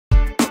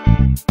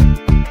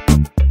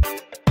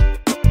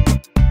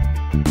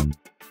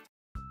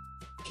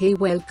Hey,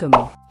 welcome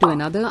to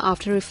another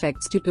After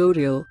Effects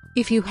tutorial.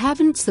 If you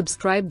haven't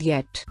subscribed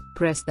yet,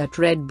 press that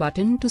red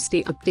button to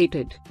stay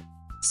updated.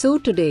 So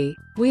today,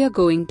 we are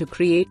going to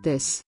create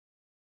this.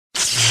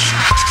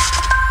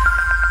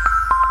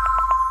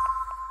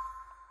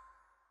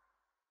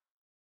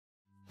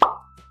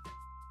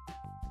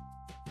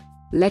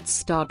 Let's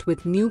start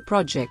with new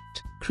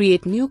project,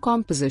 create new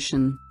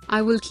composition.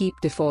 I will keep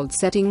default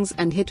settings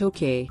and hit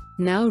OK.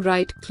 Now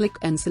right click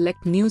and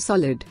select new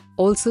solid.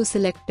 Also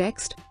select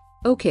text.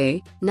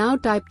 OK, now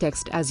type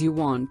text as you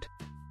want.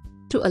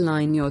 To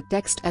align your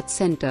text at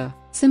center,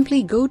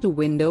 simply go to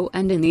Window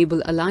and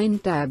enable Align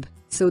tab.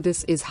 So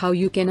this is how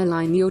you can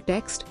align your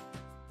text.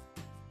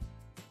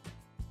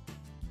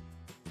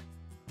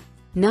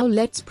 Now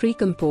let's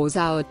pre-compose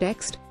our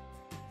text.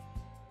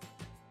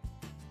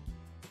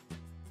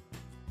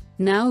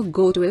 Now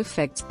go to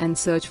Effects and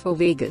search for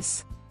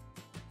Vegas.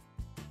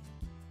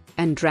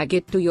 And drag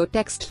it to your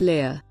text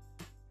layer.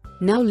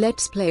 Now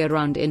let's play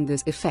around in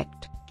this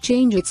effect.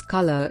 Change its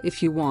color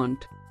if you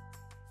want.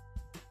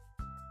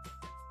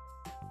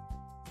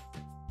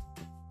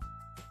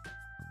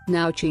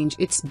 Now change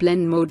its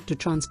blend mode to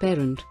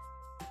transparent.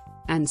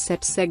 And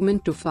set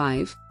segment to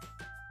 5.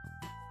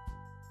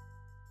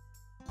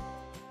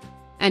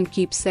 And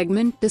keep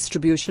segment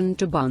distribution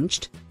to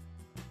bunched.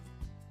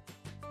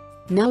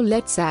 Now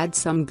let's add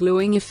some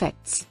glowing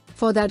effects.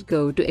 For that,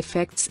 go to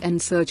Effects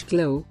and search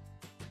Glow.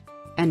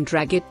 And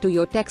drag it to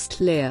your text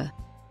layer.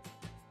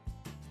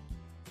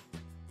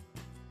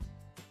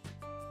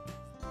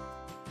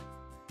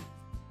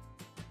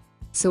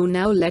 So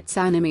now let's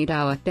animate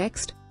our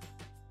text.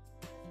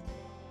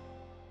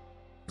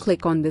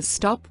 Click on this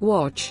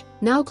stopwatch.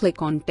 Now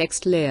click on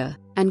Text layer,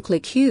 and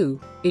click Hue.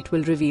 It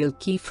will reveal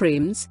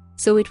keyframes,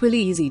 so it will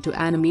easy to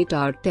animate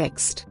our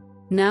text.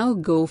 Now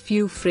go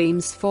few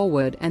frames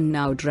forward and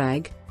now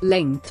drag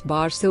length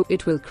bar so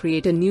it will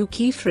create a new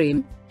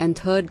keyframe, and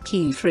third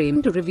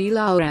keyframe to reveal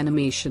our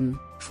animation.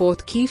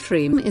 Fourth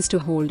keyframe is to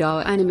hold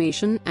our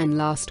animation, and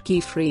last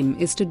keyframe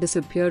is to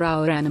disappear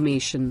our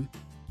animation.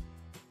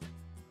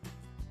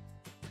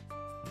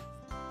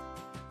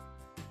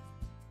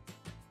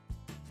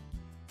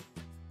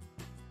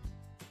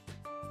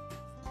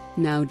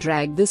 Now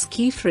drag this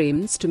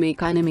keyframes to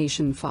make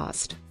animation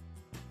fast.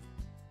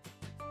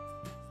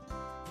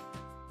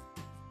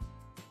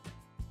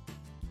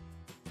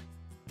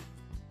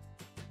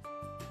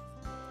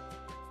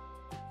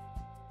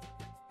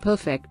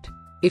 Perfect.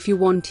 If you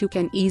want, you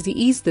can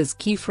ease this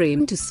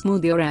keyframe to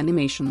smooth your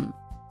animation.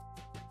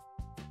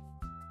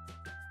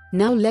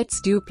 Now let's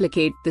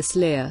duplicate this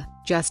layer.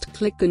 Just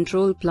click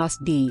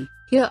Ctrl+D.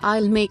 Here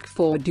I'll make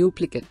 4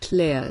 duplicate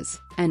layers,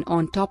 and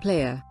on top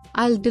layer,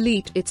 I'll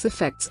delete its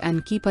effects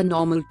and keep a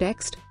normal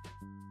text.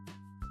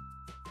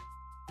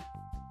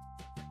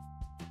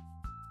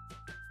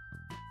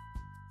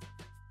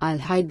 I'll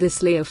hide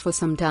this layer for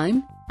some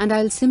time, and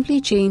I'll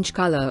simply change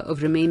color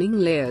of remaining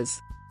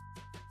layers.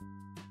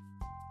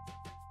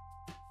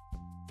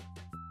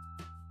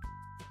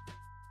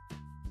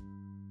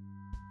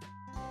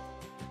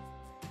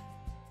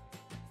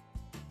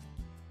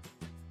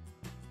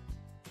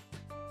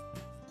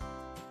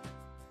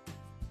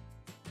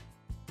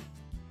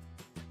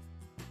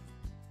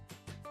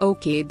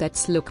 Okay,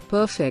 that's look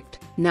perfect.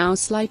 Now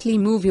slightly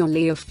move your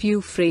layer few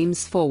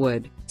frames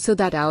forward, so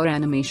that our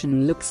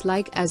animation looks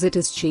like as it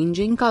is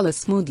changing color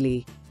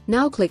smoothly.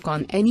 Now click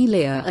on any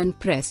layer and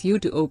press U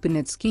to open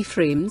its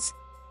keyframes.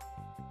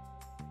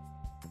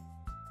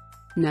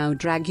 Now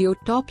drag your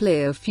top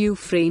layer few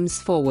frames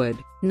forward.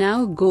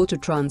 Now go to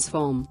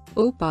Transform,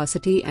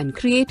 Opacity and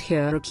create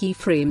here a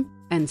keyframe,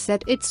 and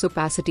set its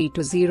opacity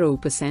to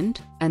 0%,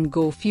 and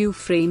go few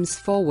frames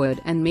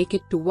forward and make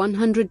it to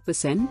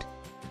 100%.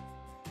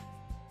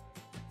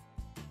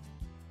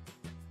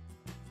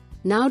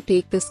 Now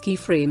take this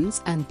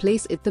keyframes and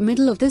place it the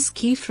middle of this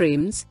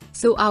keyframes,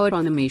 so our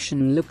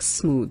animation looks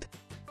smooth.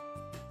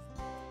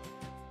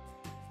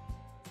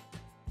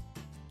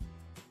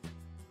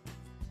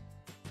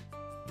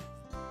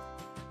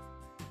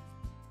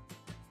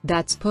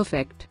 That's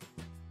perfect.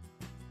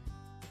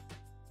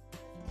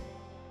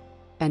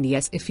 And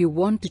yes, if you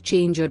want to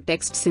change your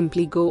text,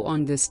 simply go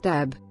on this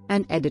tab,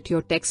 and edit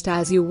your text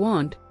as you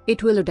want.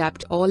 It will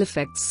adapt all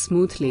effects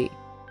smoothly.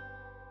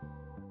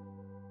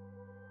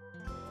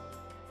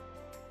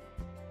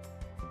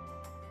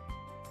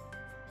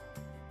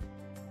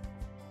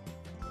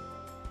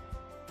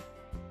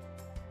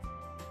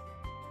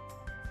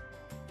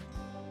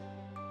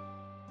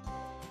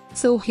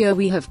 So here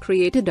we have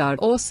created our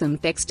awesome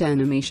text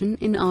animation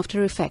in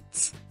After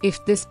Effects.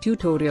 If this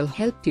tutorial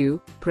helped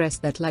you, press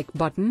that like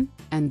button,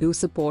 and do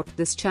support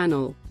this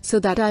channel, so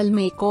that I'll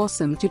make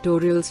awesome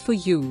tutorials for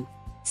you.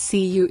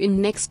 See you in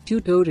next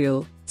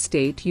tutorial,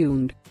 stay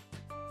tuned.